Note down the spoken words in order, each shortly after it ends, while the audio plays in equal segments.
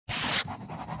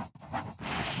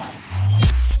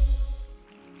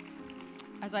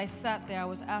As I sat there, I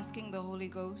was asking the Holy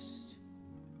Ghost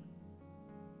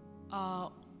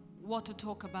what to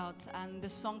talk about, and the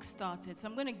song started. So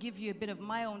I'm going to give you a bit of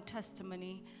my own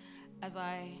testimony as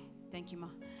I, thank you, Ma,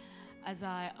 as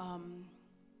I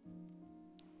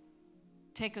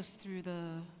take us through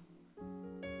the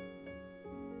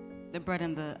bread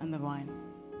and the wine.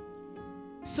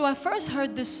 So I first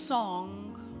heard this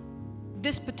song,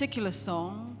 this particular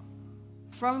song,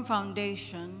 from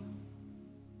Foundation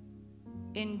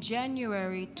in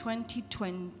January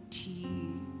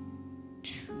 2022.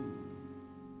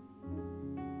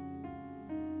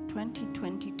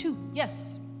 2022,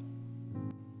 yes.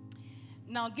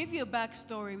 Now, I'll give you a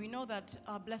backstory. We know that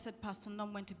our blessed Pastor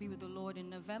Nom went to be with the Lord in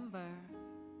November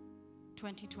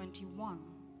 2021.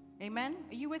 Amen?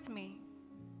 Are you with me?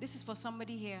 This is for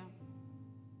somebody here.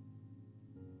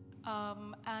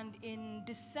 And in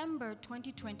December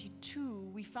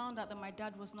 2022, we found out that my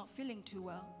dad was not feeling too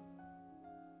well.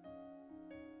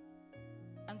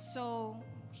 And so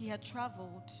he had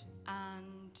traveled,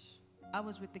 and I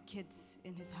was with the kids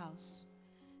in his house.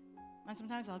 And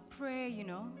sometimes I'd pray, you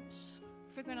know, just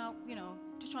figuring out, you know,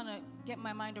 just trying to get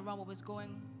my mind around what was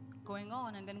going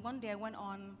on. And then one day I went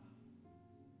on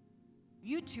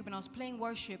YouTube and I was playing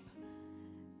worship,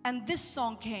 and this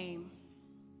song came.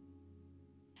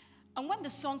 And when the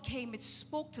song came, it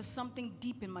spoke to something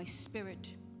deep in my spirit.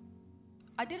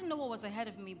 I didn't know what was ahead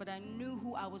of me, but I knew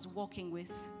who I was walking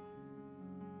with.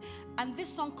 And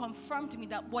this song confirmed to me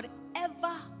that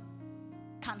whatever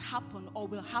can happen or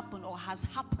will happen or has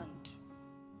happened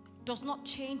does not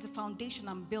change the foundation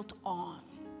I'm built on.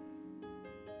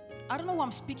 I don't know who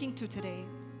I'm speaking to today.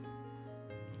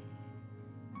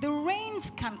 The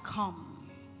rains can come,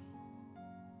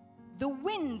 the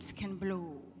winds can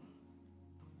blow,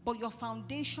 but your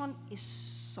foundation is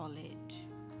solid.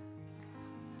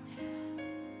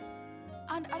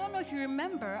 And I don't know if you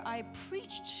remember, I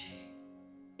preached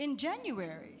in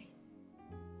January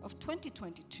of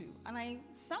 2022, and I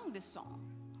sang this song.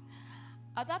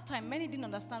 At that time, many didn't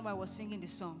understand why I was singing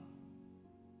this song,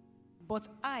 but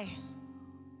I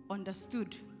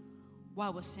understood why I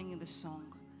was singing this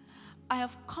song. I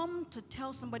have come to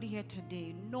tell somebody here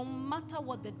today, no matter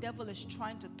what the devil is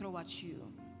trying to throw at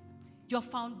you, your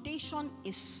foundation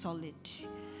is solid.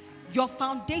 Your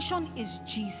foundation is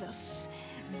Jesus.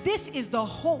 This is the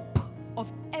hope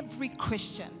of every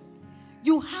Christian.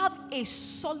 You have a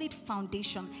solid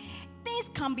foundation. Things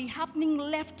can be happening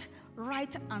left,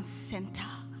 right, and center.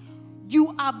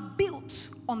 You are built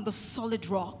on the solid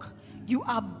rock. You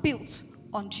are built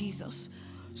on Jesus.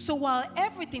 So while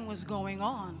everything was going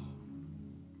on,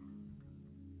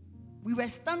 we were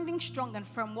standing strong and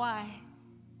firm. Why?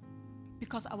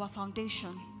 Because our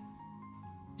foundation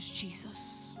is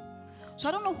Jesus. So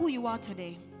I don't know who you are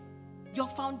today. Your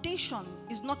foundation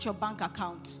is not your bank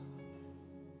account.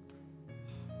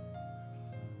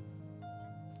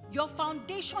 Your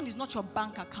foundation is not your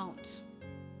bank account.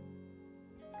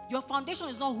 Your foundation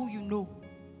is not who you know.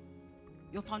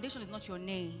 Your foundation is not your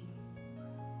name.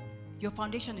 Your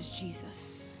foundation is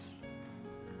Jesus.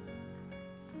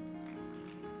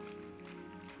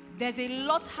 There's a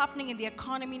lot happening in the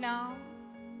economy now.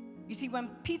 You see, when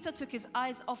Peter took his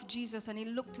eyes off Jesus and he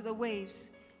looked to the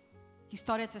waves, he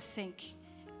started to sink.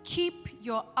 Keep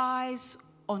your eyes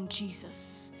on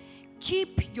Jesus.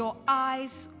 Keep your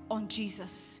eyes on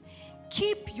Jesus.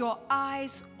 Keep your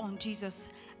eyes on Jesus,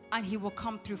 and he will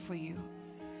come through for you.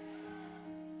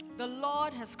 The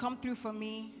Lord has come through for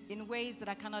me in ways that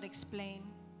I cannot explain,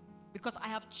 because I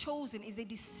have chosen. It's a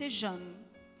decision.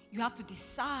 You have to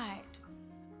decide.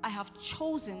 I have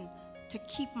chosen to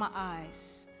keep my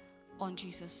eyes on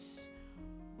Jesus.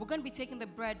 We're going to be taking the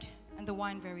bread and the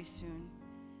wine very soon.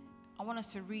 I want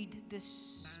us to read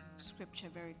this scripture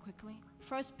very quickly.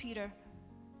 1 Peter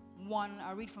 1,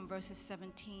 I'll read from verses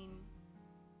 17.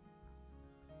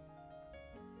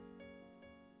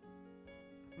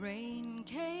 Rain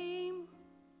came,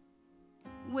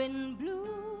 wind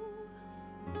blew,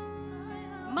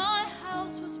 my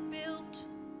house was built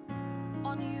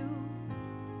on you.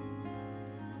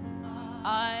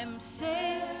 I'm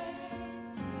safe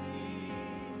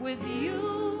with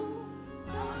you.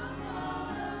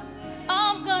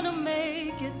 I'm gonna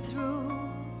make it through.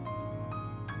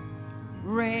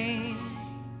 Rain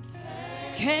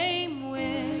came,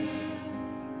 wind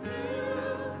blew,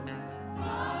 my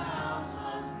house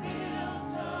was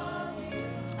built on you.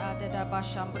 I'm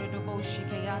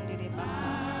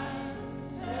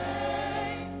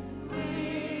safe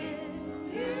with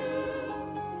you.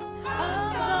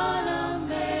 I'm gonna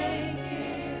make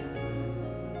it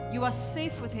through. You are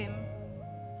safe with him.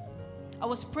 I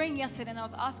was praying yesterday and I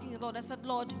was asking the Lord, I said,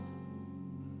 Lord,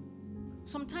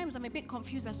 sometimes I'm a bit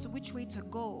confused as to which way to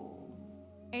go.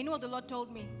 And you know what the Lord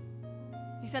told me?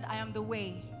 He said, I am the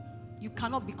way. You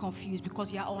cannot be confused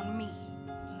because you are on me.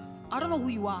 I don't know who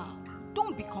you are.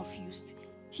 Don't be confused.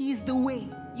 He is the way.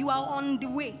 You are on the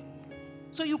way.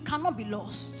 So you cannot be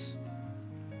lost.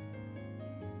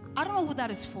 I don't know who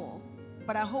that is for,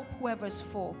 but I hope whoever is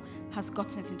for has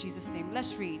gotten it in Jesus' name.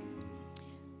 Let's read.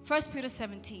 1 Peter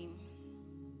 17.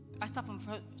 I start from,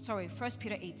 1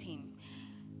 Peter 18.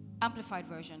 Amplified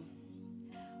version.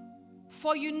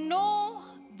 For you know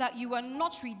that you are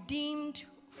not redeemed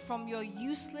from your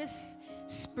useless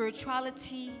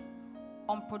spirituality,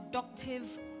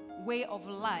 unproductive way of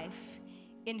life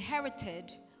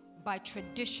inherited by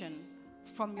tradition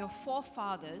from your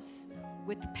forefathers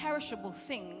with perishable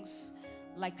things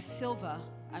like silver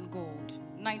and gold.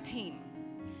 19.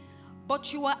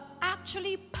 But you are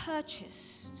actually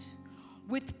purchased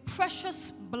with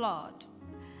precious blood,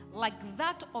 like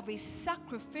that of a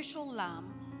sacrificial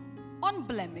lamb,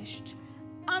 unblemished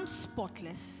and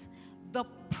spotless, the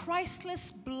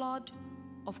priceless blood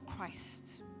of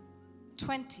Christ.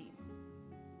 20.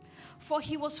 For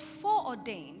he was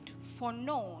foreordained,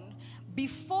 foreknown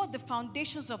before the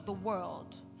foundations of the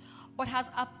world, but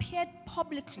has appeared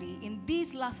publicly in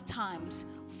these last times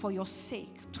for your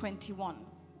sake. 21.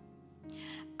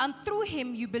 And through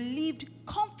him you believed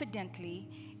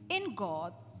confidently in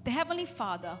God, the Heavenly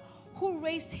Father, who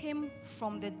raised him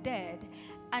from the dead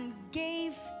and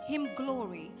gave him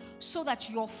glory, so that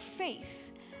your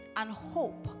faith and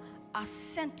hope are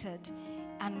centered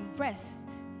and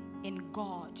rest in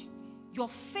God. Your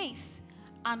faith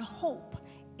and hope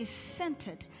is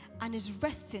centered and is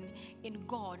resting in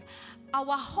God.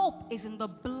 Our hope is in the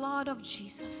blood of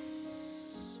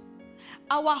Jesus.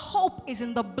 Our hope is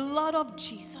in the blood of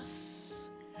Jesus.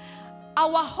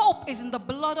 Our hope is in the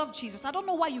blood of Jesus. I don't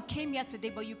know why you came here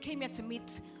today, but you came here to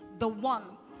meet the one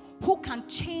who can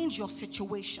change your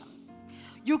situation.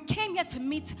 You came here to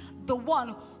meet the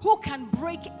one who can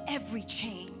break every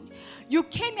chain. You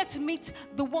came here to meet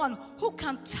the one who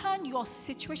can turn your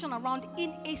situation around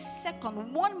in a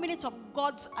second. 1 minute of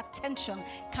God's attention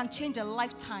can change a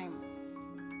lifetime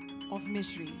of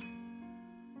misery.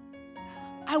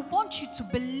 I want you to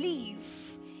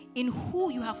believe in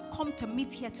who you have come to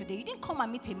meet here today. You didn't come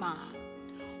and meet a man.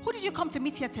 Who did you come to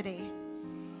meet here today?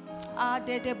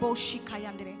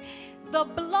 The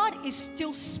blood is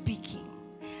still speaking.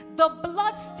 The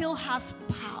blood still has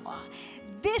power.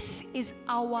 This is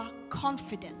our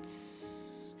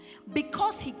confidence.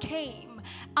 Because he came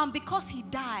and because he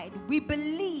died, we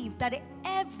believe that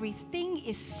everything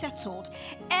is settled.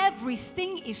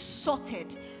 Everything is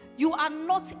sorted. You are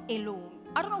not alone.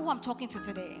 I don't know who I'm talking to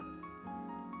today.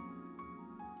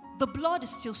 The blood is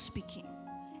still speaking.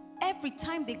 Every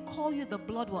time they call you, the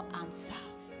blood will answer.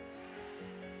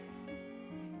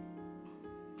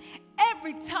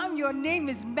 Every time your name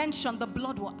is mentioned, the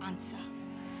blood will answer.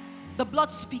 The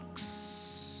blood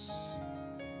speaks.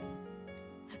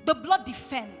 The blood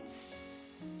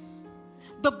defends.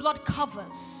 The blood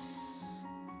covers.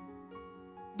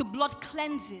 The blood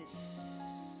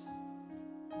cleanses.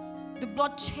 The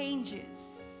blood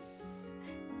changes.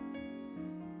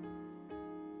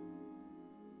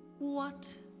 What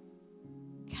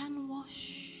can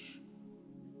wash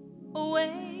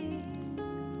away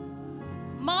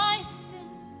my sin?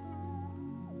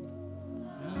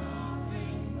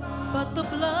 But the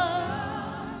blood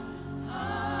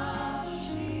of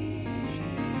Jesus.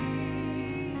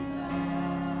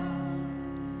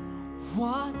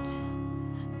 What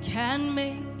can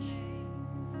make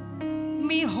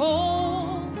me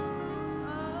whole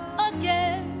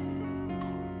again?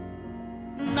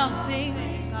 Nothing.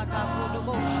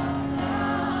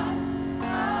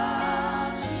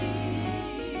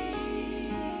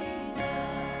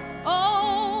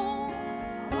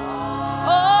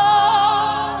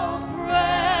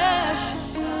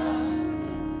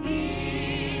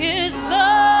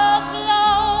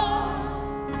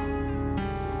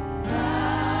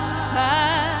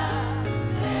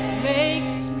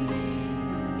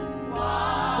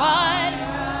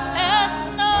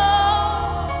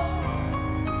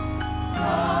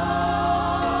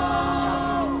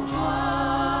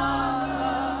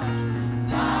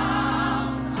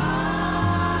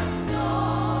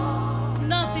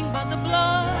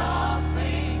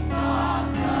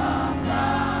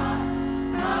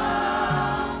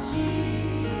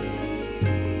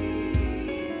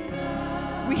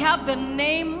 The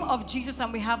name of Jesus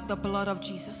and we have the blood of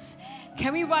Jesus.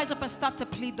 Can we rise up and start to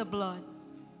plead the blood?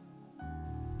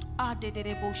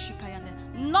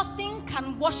 Nothing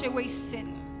can wash away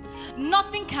sin.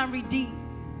 Nothing can redeem.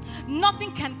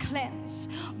 Nothing can cleanse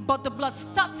but the blood.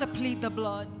 Start to plead the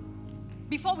blood.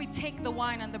 Before we take the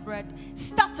wine and the bread,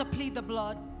 start to plead the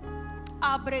blood.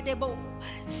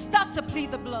 Start to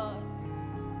plead the blood.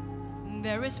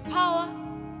 There is power.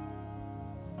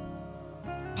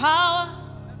 Power.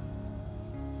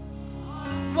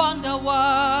 Wonder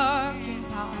working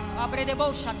power.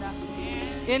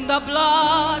 In the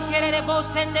blood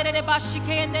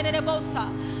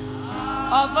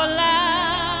of a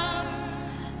lamb.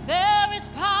 There is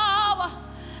power.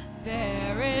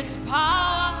 There is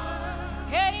power.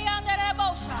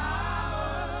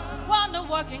 Wonder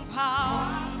working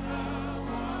power.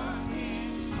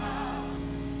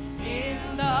 In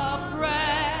the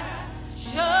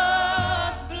precious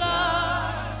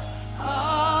blood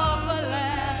of a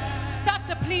lamb. Start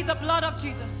to plead the blood of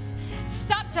Jesus.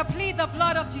 Start to plead the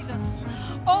blood of Jesus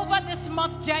over this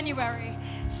month, January.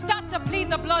 Start to plead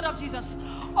the blood of Jesus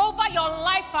over your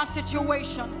life and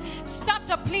situation. Start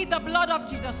to plead the blood of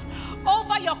Jesus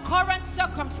over your current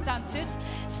circumstances.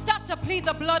 Start to plead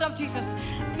the blood of Jesus.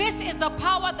 This is the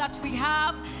power that we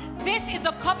have. This is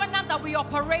the covenant that we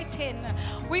operate in.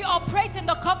 We operate in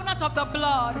the covenant of the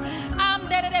blood.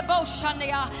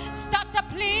 Start to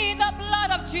plead the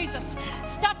blood of Jesus.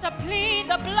 Start to plead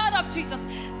the blood of Jesus.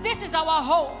 This is our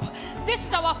hope. This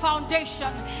is our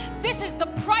foundation. This is the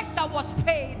price that was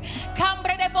paid. Start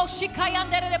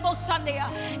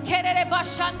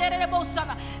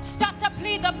to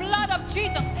plead the blood of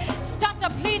Jesus. Start to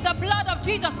plead the blood of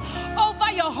Jesus over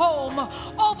your home,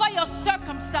 over your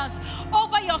circumstance,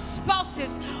 over your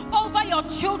spouses, over your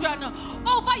children,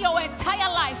 over your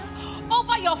entire life,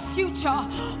 over your future,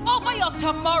 over your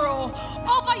tomorrow,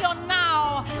 over your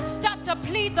now. Start to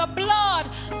plead the blood.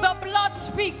 The blood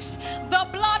speaks. The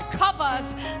blood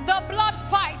covers. The blood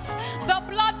fights. The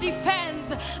blood defends.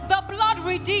 The blood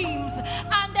redeems.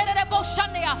 And then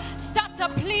start to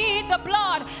plead the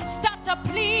blood. Start to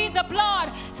plead the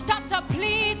blood. Start to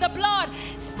plead the blood.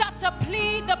 Start to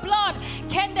plead the blood.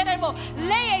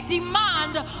 Lay a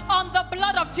demand on the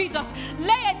blood of Jesus.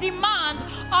 Lay a demand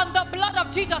on the blood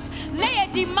of Jesus. Lay a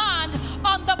demand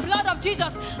on the blood of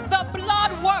Jesus. The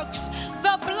blood works.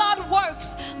 The blood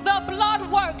works. The blood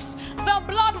works. The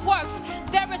blood works.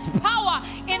 There is power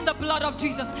in the blood of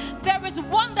Jesus. There is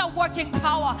wonder working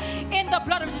power in the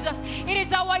blood of Jesus. It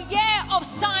is our year of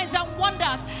signs and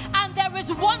wonders, and there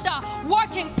is wonder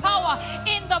working power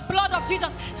in the blood of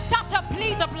Jesus. Start to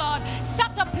plead the blood.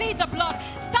 Start to plead the blood.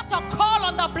 Start to call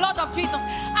on the blood of Jesus.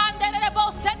 And then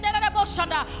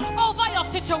over your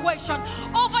situation,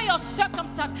 over your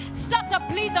circumstance, start to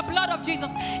plead the blood of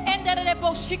Jesus. And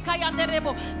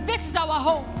this is our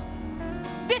hope.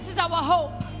 This is our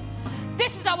hope.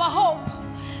 This is our hope.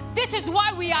 This is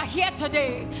why we are here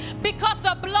today, because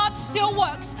the blood still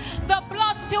works. The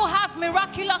blood still has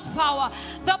miraculous power.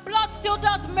 The blood still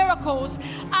does miracles.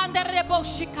 And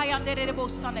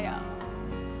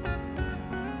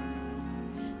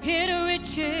it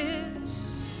reaches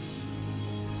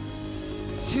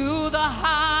to the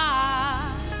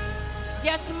high,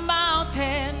 yes,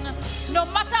 mountain, no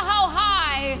matter how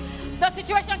high the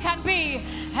situation can be,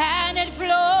 and it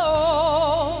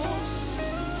flows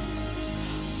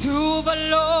to the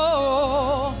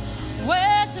lowest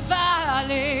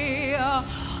valley.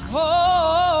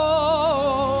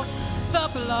 Oh, the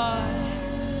blood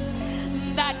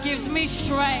that gives me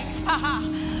strength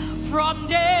from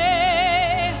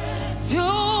day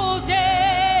to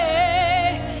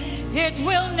day, it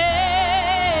will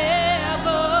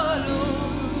never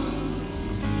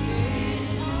lose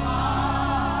its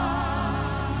power.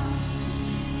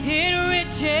 It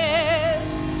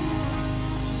reaches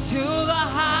to the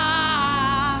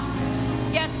high,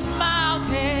 yes,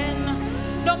 mountain,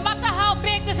 no matter how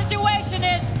big the situation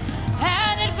is,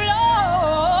 and it flows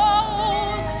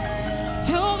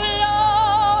to the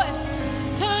lowest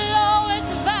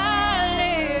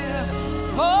valley.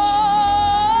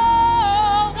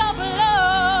 Oh, the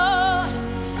blood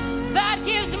that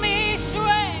gives me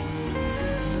strength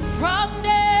from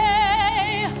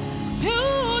day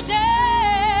to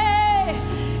day,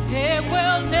 it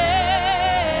will never.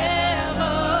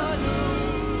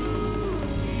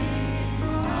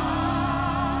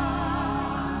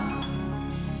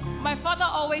 My father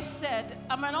always said,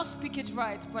 I might not speak it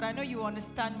right, but I know you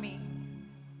understand me.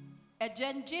 Did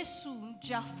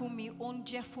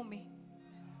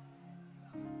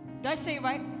I say it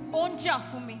right?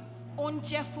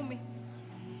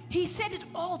 He said it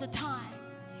all the time.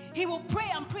 He will pray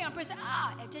and pray and pray. Say,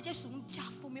 I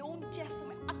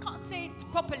can't say it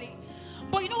properly,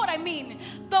 but you know what I mean.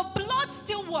 The blood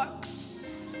still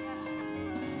works.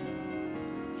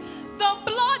 The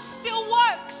blood still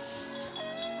works.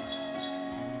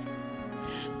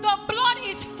 The blood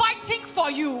is fighting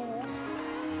for you.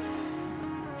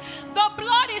 The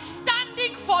blood is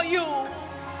standing for you.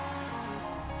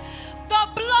 The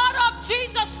blood of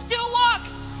Jesus still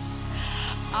works.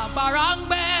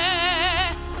 Abarangbe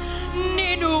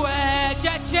ninu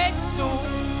eje Jesu.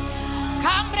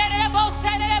 Kambre rebo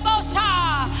serebo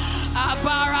sha.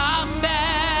 Abarangbe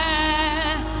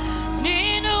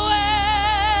ninu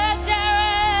eje.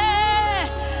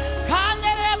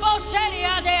 Kambre rebo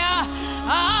seria dea.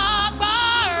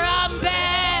 Abarangbe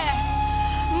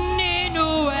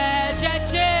ninu eje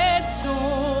Jesu.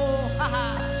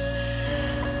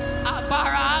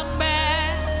 Abarangbe.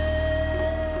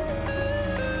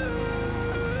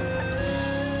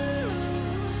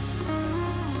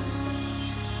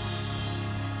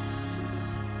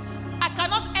 I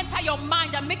cannot enter your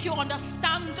mind and make you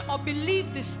understand or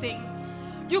believe this thing.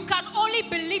 You can only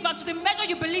believe, and to the measure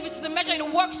you believe it, to the measure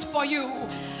it works for you.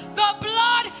 The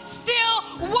blood still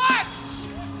works.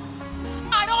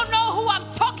 I don't know who I'm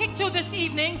talking to this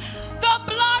evening. The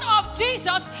blood of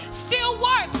Jesus still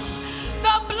works.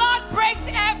 The blood breaks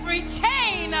every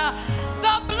chain.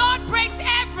 The blood breaks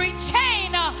every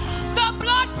chain. The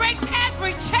blood breaks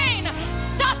every chain.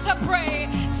 Start to pray.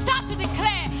 Start to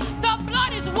declare. The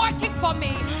blood is working for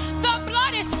me. The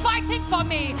blood is fighting for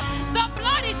me. The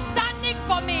blood is standing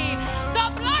for me. The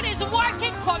blood is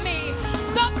working for me.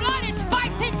 The blood is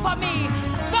fighting for me.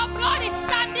 The blood is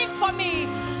standing for me.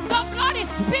 The blood is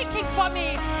speaking for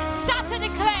me. Start to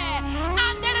declare.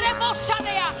 And then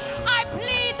I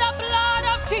plead the blood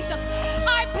of Jesus.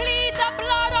 I plead the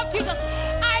blood of Jesus.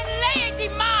 I lay a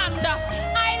demand.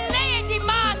 I lay a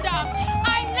demand.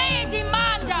 I lay a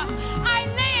demand. I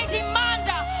lay a demand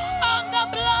on the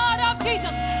blood of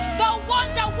Jesus. The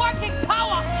wonder-working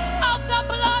power of the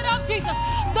blood of Jesus.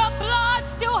 The blood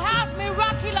still has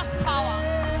miraculous power.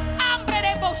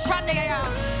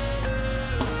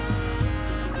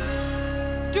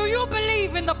 Do you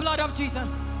believe in the blood of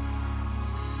Jesus?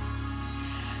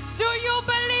 Do you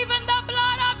believe in the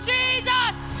blood of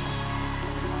Jesus?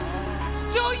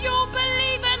 Do you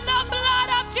believe in the blood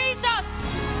of Jesus?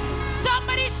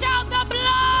 Somebody shout the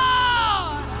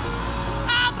blood.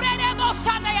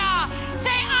 Say,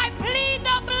 I plead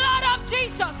the blood of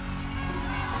Jesus.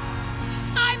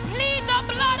 I plead the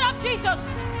blood of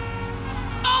Jesus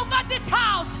over this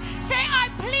house. Say, I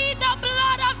plead the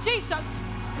blood of Jesus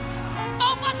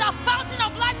over the Fountain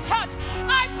of Life Church.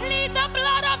 I plead the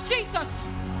blood of Jesus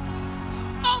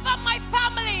over my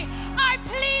family. I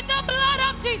plead the blood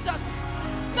of Jesus.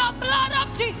 The blood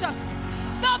of Jesus.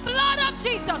 The blood of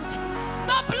Jesus.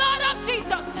 The blood of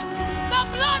Jesus. The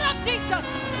blood of Jesus.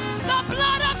 The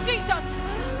blood of Jesus.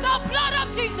 The blood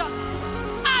of Jesus.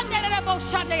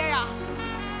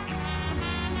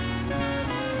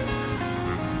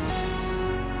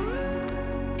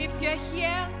 If you're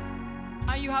here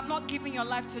and you have not given your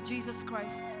life to Jesus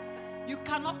Christ, you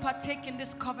cannot partake in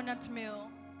this covenant meal.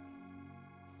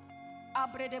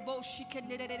 Every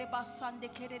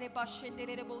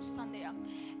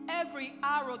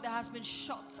arrow that has been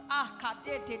shot,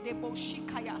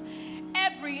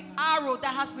 every arrow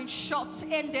that has been shot,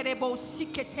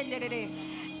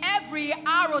 every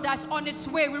arrow that's on its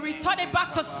way, we return it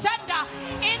back to sender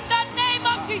in the name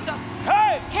of Jesus.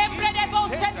 Hey.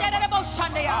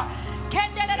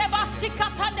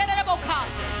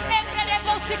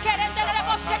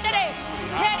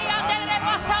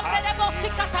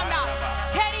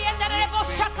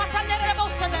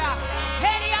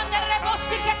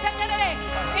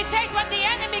 It says when the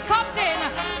enemy comes in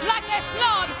like a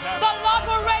flood, the Lord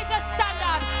will raise a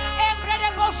standard.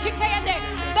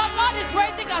 The Lord is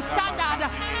raising a standard.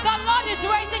 The Lord is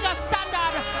raising a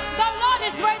standard. The Lord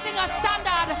is raising a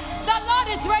standard. The Lord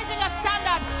is raising a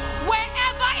standard.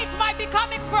 Wherever it might be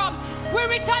coming from, we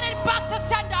return it back to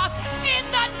sender in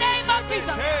the name of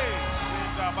Jesus.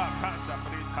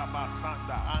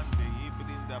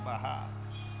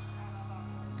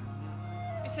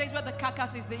 It says where the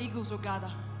carcass is, the eagles will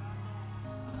gather.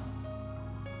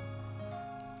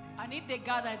 And if they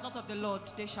gather, it's not of the Lord,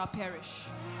 they shall perish.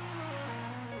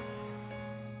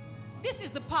 This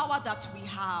is the power that we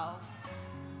have.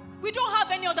 We don't have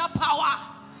any other power.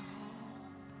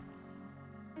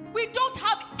 We don't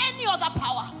have any other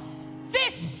power.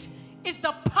 This is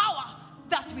the power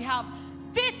that we have.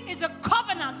 This is a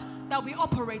covenant that we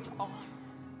operate on.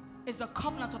 It's the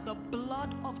covenant of the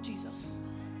blood of Jesus,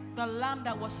 the Lamb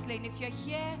that was slain. If you're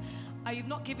here and you've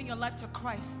not given your life to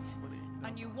Christ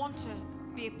and you want to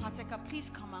be a partaker, please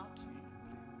come out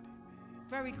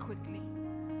very quickly.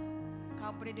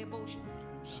 Can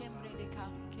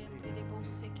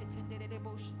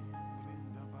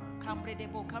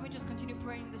we just continue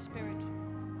praying in the Spirit?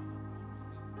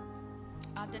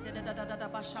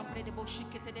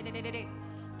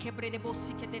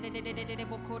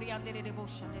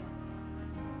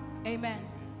 Amen.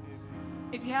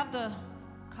 If you have the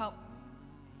cup,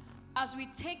 as we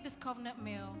take this covenant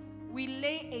meal, we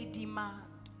lay a demand.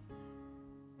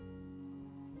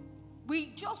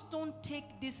 We just don't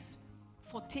take this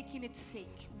for taking its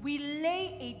sake. We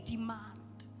lay a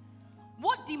demand.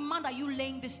 What demand are you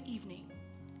laying this evening?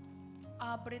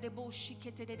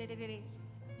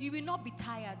 You will not be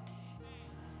tired.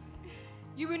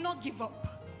 You will not give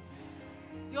up.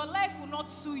 Your life will not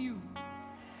sue you.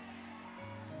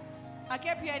 I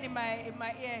kept hearing in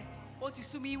my ear, "What is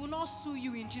sue me? He will not sue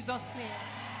you in Jesus' name."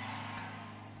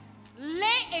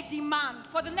 Lay a demand.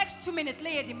 For the next 2 minutes,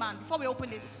 lay a demand before we open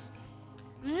this.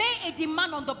 Lay a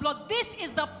demand on the blood. This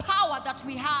is the power that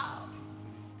we have.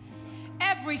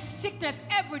 Every sickness,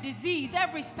 every disease,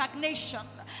 every stagnation,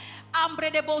 every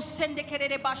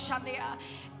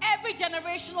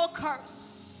generational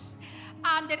curse,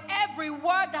 and that every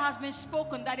word that has been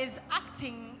spoken that is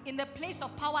acting in the place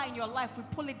of power in your life, we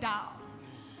pull it down.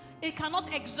 It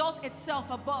cannot exalt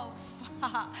itself above.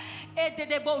 Lay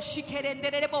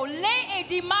a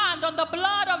demand on the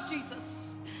blood of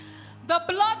Jesus. The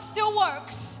blood still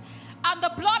works, and the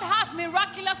blood has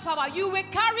miraculous power. You will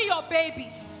carry your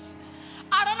babies.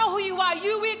 I don't know who you are.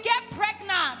 You will get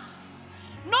pregnant.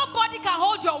 Nobody can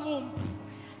hold your womb.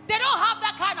 They don't have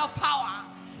that kind of power.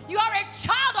 You are a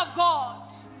child of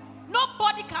God.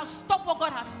 Nobody can stop what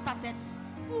God has started.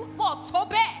 What?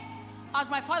 Tobe, as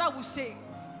my father would say,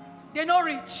 they know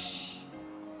rich.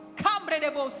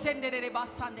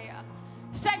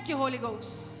 Thank you, Holy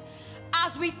Ghost.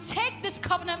 As we take this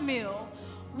covenant meal,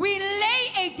 we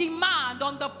lay a demand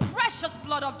on the precious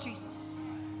blood of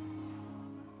Jesus.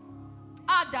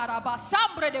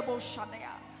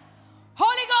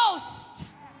 Holy Ghost,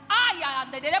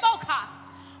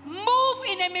 move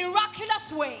in a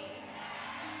miraculous way.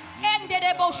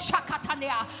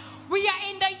 We are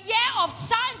in the year of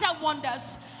signs and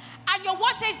wonders. And your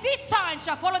word says, these signs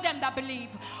shall follow them that believe.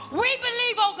 We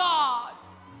believe, oh God.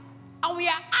 And we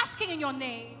are asking in your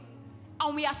name.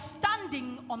 And we are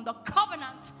standing on the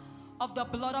covenant of the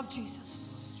blood of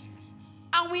Jesus.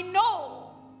 And we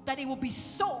know that it will be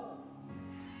so.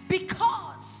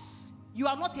 Because you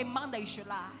are not a man that you should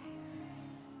lie.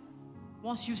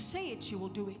 Once you say it, you will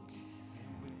do it.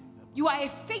 You are a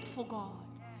faithful God.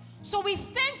 So we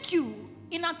thank you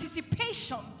in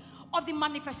anticipation of the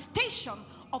manifestation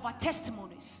of our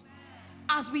testimonies.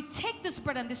 As we take this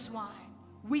bread and this wine,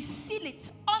 we seal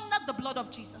it under the blood of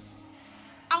Jesus.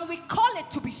 And we call it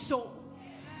to be so.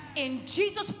 In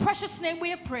Jesus' precious name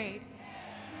we have prayed.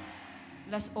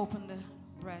 Let's open the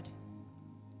bread.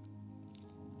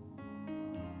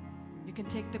 You can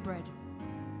take the bread.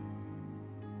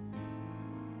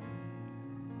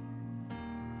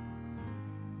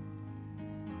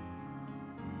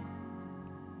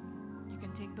 You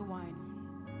can take the wine.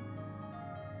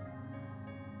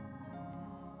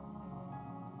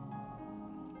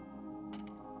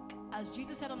 As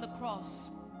Jesus said on the cross,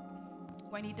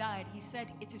 when he died, he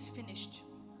said, "It is finished."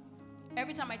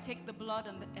 Every time I take the blood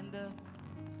and the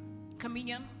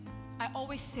communion, I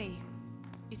always say,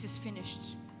 "It is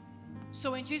finished."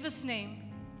 So in Jesus'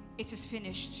 name, it is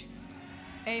finished.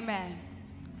 Amen.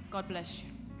 God bless you.